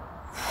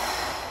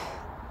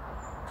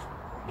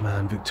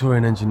 Man,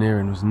 Victorian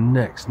engineering was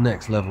next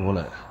level,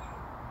 wasn't it?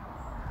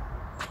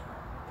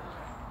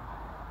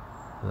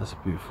 That's a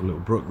beautiful little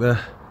brook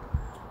there.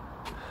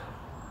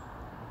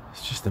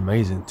 It's just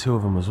amazing. 2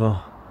 of them as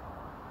well.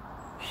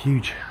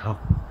 Huge.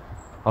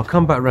 I'll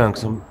come back round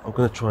because I'm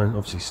going to try and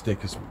obviously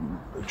stick as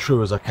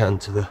true as I can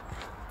to the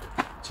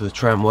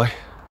tramway.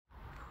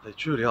 They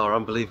truly are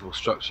unbelievable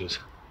structures.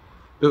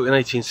 Built in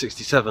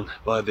 1867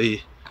 by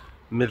the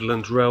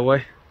Midland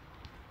Railway.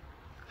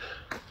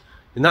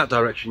 In that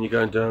direction you're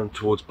going down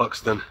towards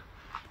Buxton.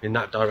 In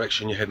that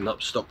direction you're heading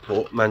up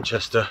Stockport,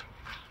 Manchester.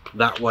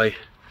 That way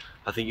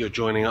I think you're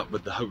joining up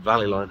with the Hope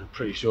Valley line, I'm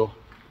pretty sure.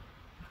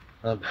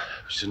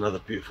 Which is another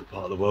beautiful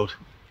part of the world.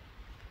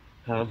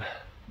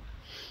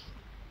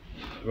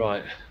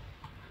 Right,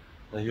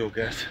 now your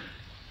guess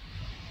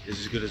is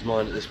as good as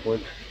mine at this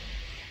point.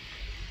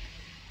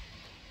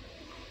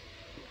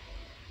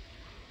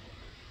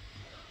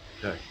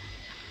 Okay,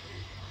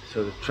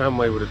 so the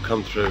tramway would have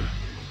come through,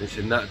 it's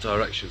in that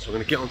direction, so I'm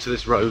going to get onto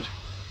this road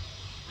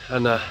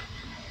and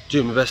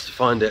do my best to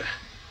find it.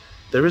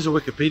 There is a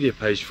Wikipedia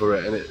page for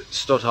it, and it's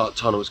Stoddart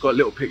Tunnel. It's got a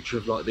little picture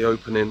of like the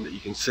opening that you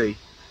can see.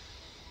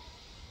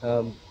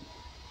 It's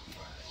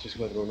just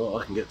whether or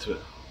not I can get to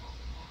it.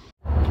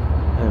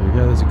 There we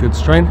go, there's a good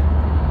strain.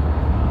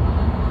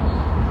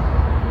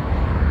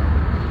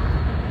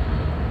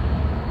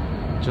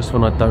 Just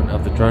when I don't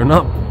have the drone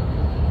up.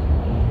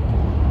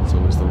 It's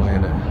always the way,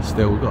 innit?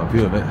 Still, we've got a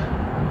view of it.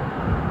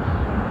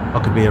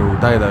 I could be here all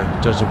day though,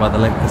 judging by the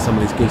length of some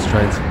of these goods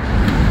trains.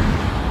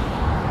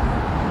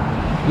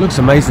 It looks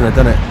amazing,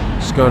 doesn't it?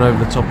 Just going over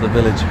the top of the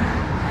village.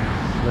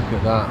 Look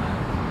at that.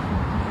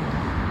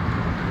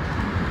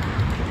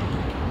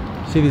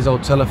 See these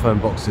old telephone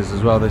boxes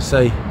as well. They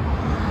say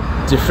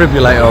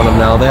defibrillator on them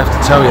now. They have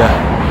to tell you.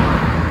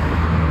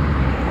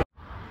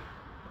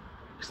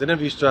 Because they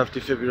never used to have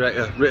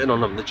defibrillator written on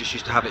them. They just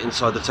used to have it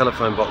inside the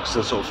telephone box,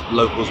 and sort of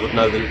locals would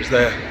know that it was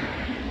there.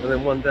 And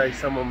then one day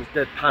someone was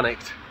dead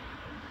panicked,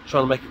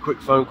 trying to make a quick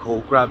phone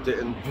call, grabbed it,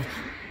 and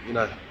you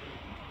know.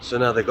 So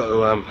now they've got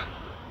to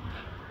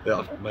yeah,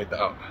 I've made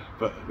that up,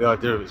 but the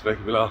idea of it's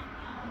making me laugh.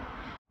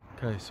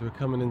 Okay, so we're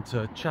coming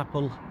into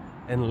Chapel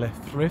Milton,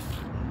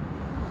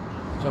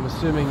 which I'm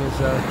assuming is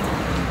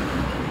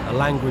a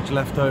language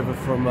left over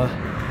from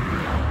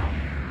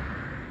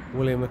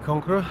William the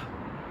Conqueror.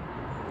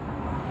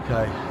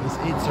 Okay,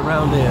 it's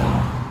around here,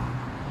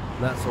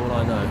 and that's all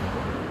I know.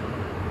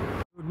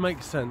 It would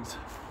make sense,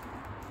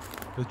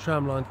 the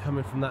tram line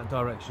coming from that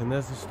direction.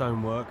 There's the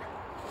stonework.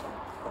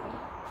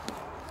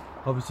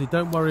 Obviously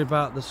don't worry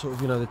about the sort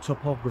of, you know, the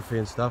topography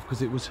and stuff,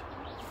 because it was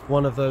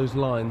one of those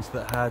lines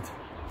that had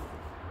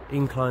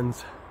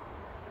inclines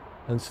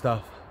and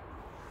stuff.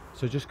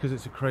 So just because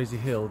it's a crazy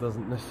hill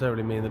doesn't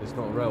necessarily mean that it's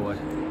not a railway.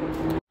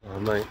 Oh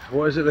mate,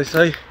 what is it they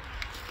say?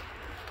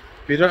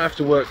 If you don't have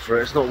to work for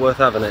it, it's not worth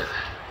having it.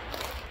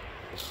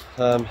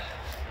 I'm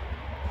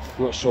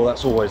not sure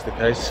that's always the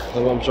case.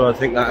 I'm sure I'd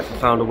think that if I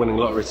found a winning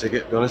lottery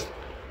ticket, to be honest.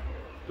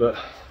 But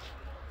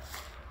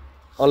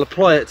I'll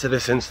apply it to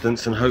this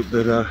instance and hope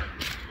that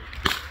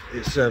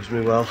it serves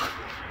me well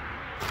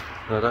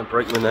and I don't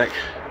break my neck.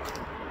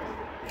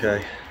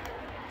 Okay,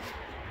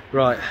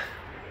 right,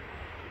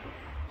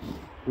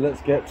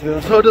 let's get to the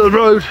other side of the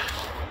road.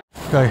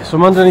 Okay, so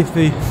I'm underneath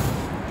the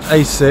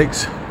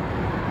A6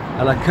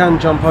 and I can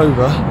jump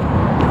over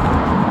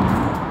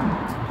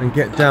and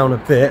get down a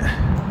bit.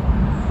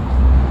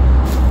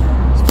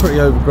 It's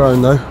pretty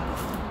overgrown though.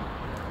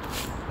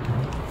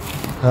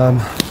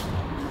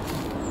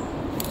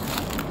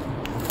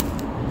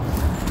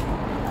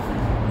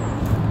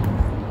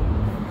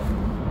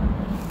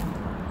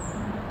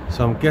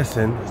 So I'm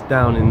guessing it's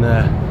down in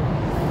there,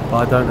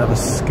 but I don't have a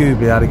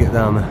Scooby how to get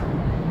down there.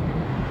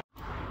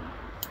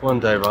 One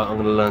day, right, I'm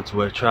going to learn to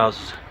wear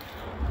trousers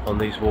on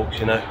these walks,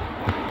 you know,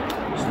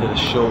 instead of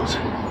shorts.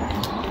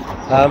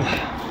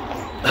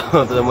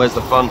 But then where's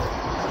the fun?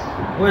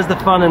 Where's the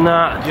fun in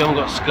that if you haven't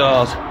got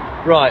scars?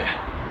 Right,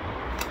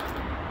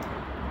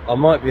 I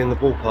might be in the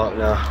ballpark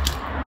now.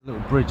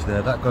 Little bridge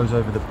there, that goes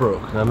over the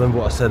brook. Now remember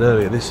what I said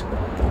earlier, this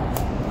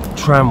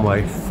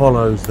tramway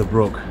follows the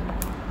brook.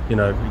 You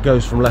know, it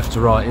goes from left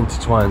to right,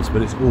 intertwines,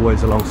 but it's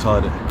always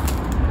alongside it.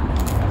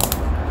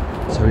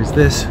 So is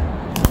this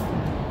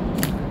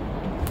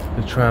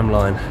the tram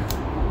line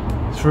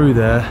through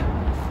there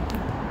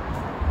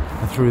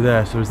and through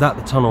there? So is that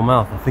the tunnel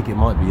mouth? I think it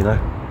might be, you know.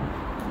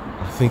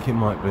 I think it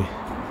might be.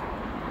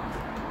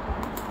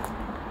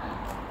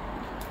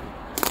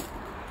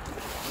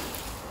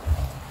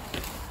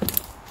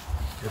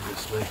 Give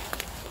this to me.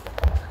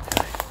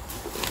 Okay.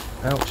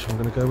 Ouch, I'm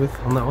going to go with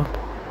on that one.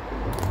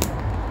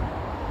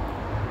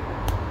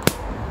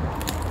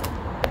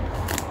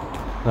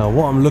 Now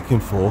what I'm looking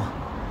for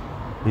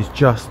is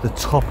just the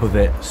top of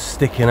it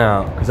sticking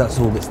out, because that's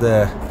all that's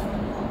there.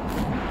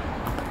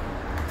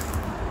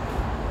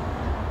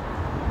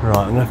 Right,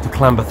 I'm going to have to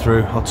clamber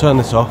through. I'll turn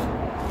this off,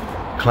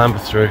 clamber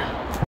through.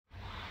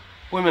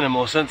 Women are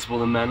more sensible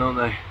than men, aren't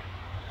they?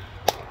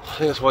 I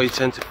think that's why you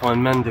tend to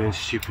find men doing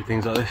stupid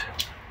things like this.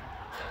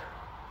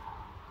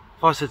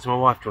 If I said to my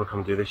wife, do you want to come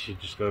and do this, she'd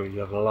just go,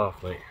 you're having a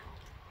laugh, mate.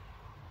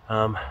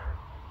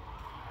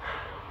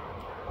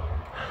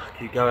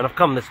 Keep going. I've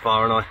come this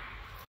far, and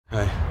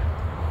okay.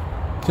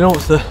 Do you know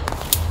what's the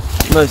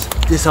most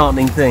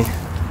disheartening thing?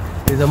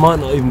 Is I might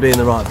not even be in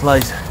the right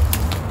place.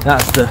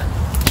 That's the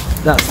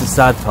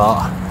sad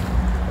part.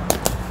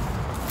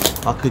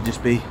 I could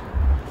just be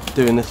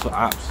doing this for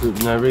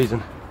absolutely no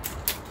reason.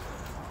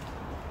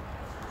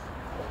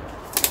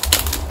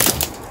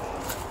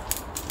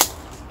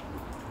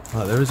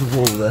 Right, there is a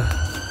wall there.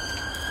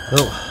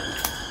 Oh,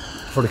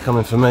 probably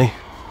coming for me.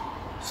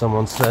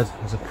 Someone said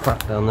there's a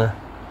crack down there.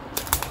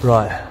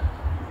 Right.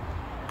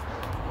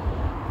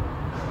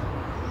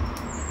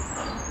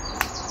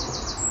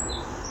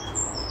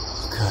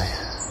 Okay.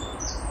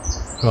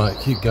 Right,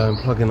 keep going,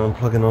 plugging on,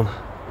 plugging on.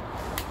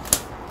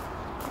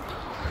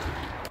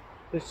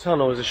 This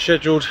tunnel is a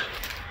scheduled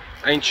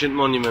ancient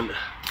monument.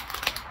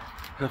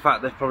 And the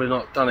fact they've probably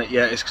not done it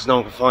yet is because no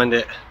one can find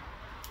it.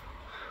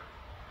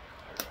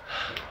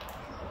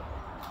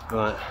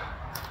 Right.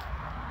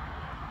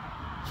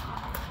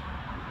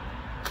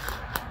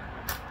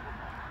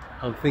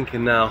 I'm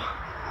thinking now,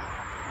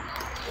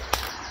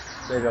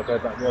 maybe I'll go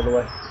back the other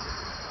way.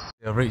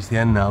 I've reached the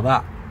end now.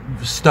 That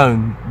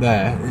stone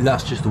there,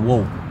 that's just a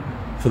wall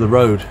for the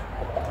road.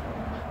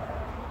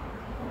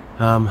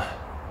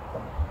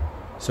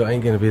 So it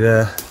ain't going to be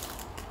there.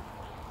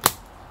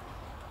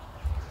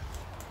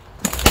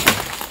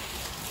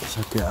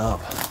 So get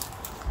up,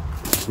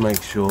 just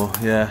make sure,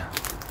 yeah.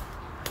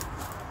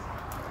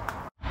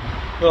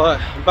 Right,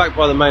 I'm back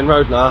by the main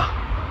road now.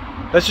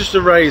 Let's just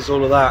erase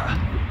all of that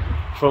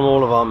from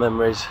all of our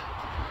memories.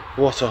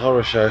 What a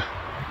horror show.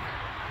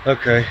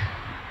 Okay,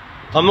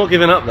 I'm not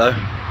giving up though.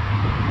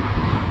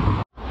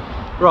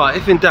 Right,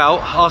 if in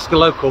doubt, ask a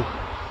local.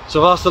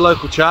 So I've asked a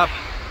local chap.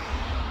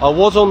 I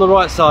was on the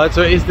right side,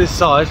 so it is this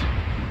side,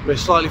 but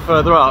it's slightly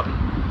further up.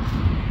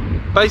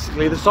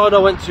 Basically, the side I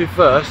went to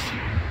first,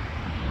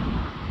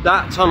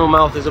 that tunnel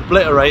mouth is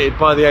obliterated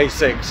by the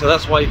A6, so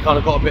that's why you kind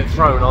of got a bit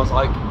thrown. I was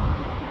like,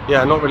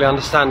 yeah, not really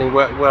understanding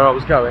where I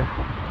was going.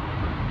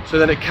 So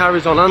then it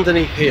carries on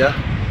underneath here,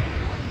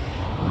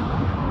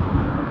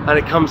 and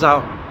it comes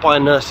out by a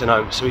nursing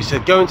home. So he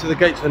said, go into the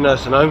gate to the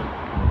nursing home,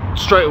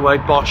 straight away,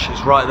 Bosch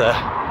is right there.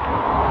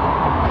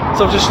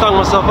 So I've just stung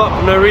myself up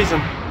for no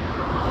reason.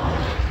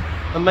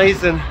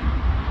 Amazing.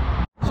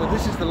 So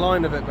this is the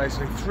line of it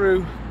basically,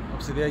 through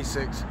obviously the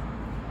A6,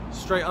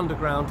 straight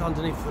underground,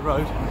 underneath the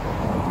road.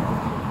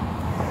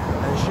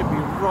 And it should be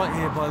right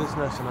here by this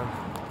nursing home.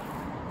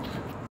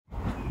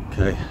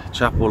 Okay,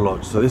 Chapel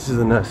Lodge. So this is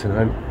the nursing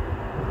home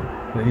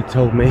that he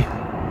told me.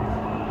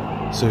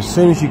 So as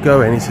soon as you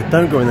go in, he said,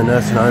 don't go in the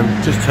nursing home,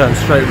 just turn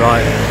straight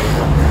right.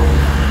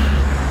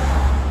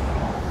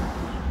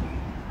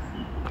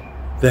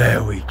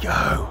 There we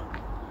go.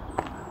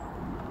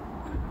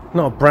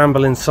 Not a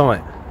bramble in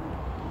sight.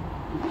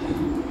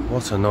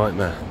 What a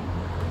nightmare.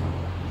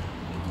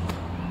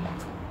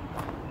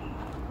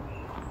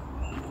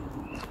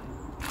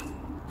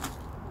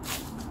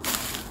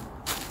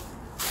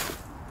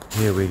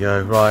 Here we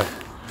go, right.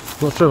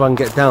 Not sure if I can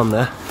get down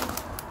there.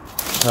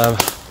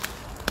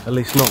 At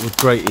least not with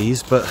great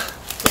ease, but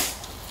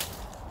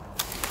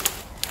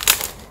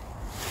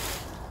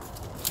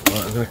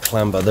right, I'm going to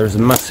clamber. There is a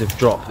massive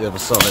drop the other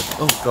side.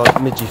 Oh god,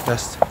 midgie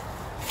fest.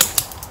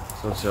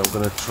 So obviously I'm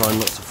going to try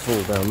not to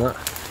fall down that.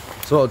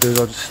 So what I'll do is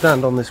I'll just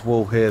stand on this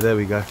wall here, there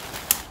we go.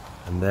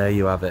 And there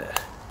you have it.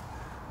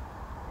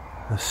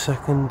 The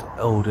second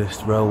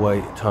oldest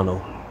railway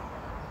tunnel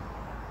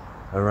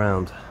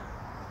around.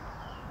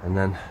 And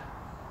then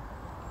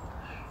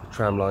the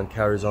tram line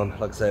carries on,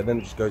 like I say, then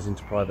it just goes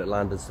into private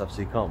land and stuff,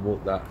 so you can't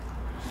walk that.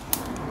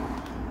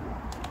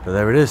 But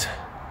there it is.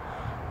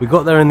 We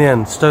got there in the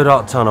end,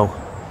 Stoddart Tunnel.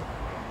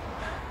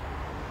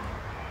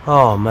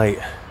 Oh mate,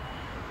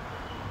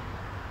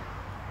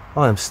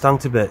 I am stung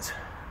to bits.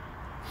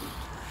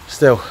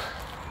 Still,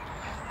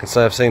 I can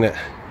say I've seen it.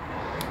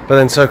 But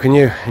then so can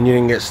you, and you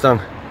didn't get stung.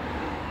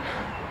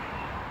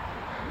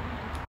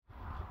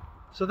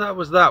 So that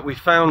was that, we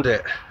found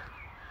it.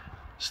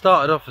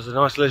 Started off as a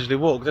nice leisurely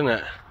walk, didn't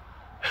it?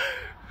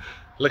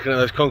 Looking at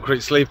those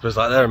concrete sleepers,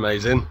 like they're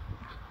amazing.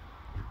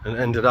 And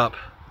ended up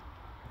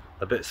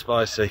a bit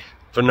spicy,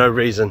 for no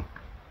reason,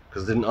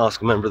 because I didn't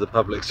ask a member of the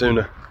public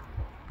sooner.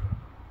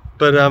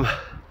 But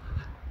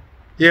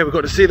yeah, we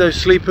got to see those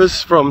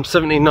sleepers from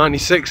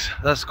 1796,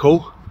 that's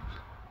cool.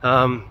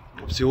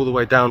 Obviously all the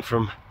way down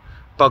from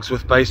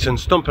Bugsworth Basin,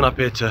 stomping up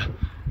here to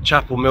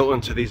Chapel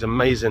Milton, to these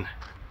amazing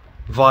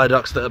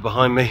viaducts that are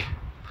behind me.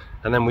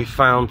 And then we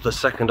found the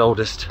second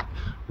oldest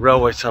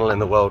railway tunnel in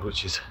the world,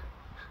 which is,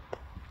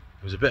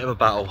 it was a bit of a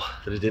battle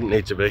that it didn't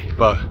need to be,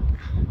 but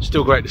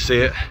still great to see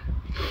it.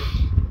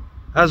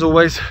 As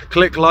always,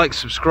 click like,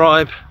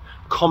 subscribe,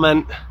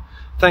 comment.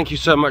 Thank you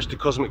so much to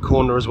Cosmic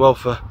Corner as well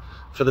for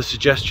the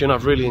suggestion.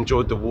 I've really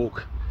enjoyed the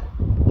walk.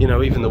 You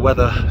know, even the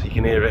weather, you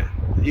can hear it.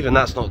 Even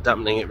that's not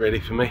dampening it really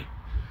for me.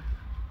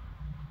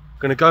 I'm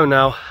gonna go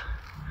now,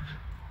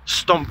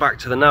 stomp back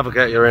to the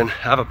Navigator Inn,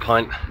 have a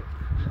pint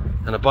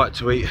and a bite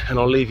to eat, and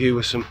I'll leave you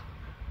with some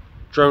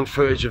drone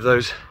footage of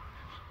those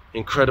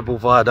incredible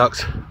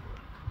viaducts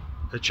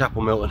at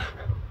Chapel Milton.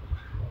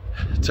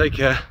 Take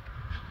care,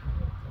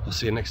 I'll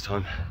see you next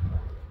time.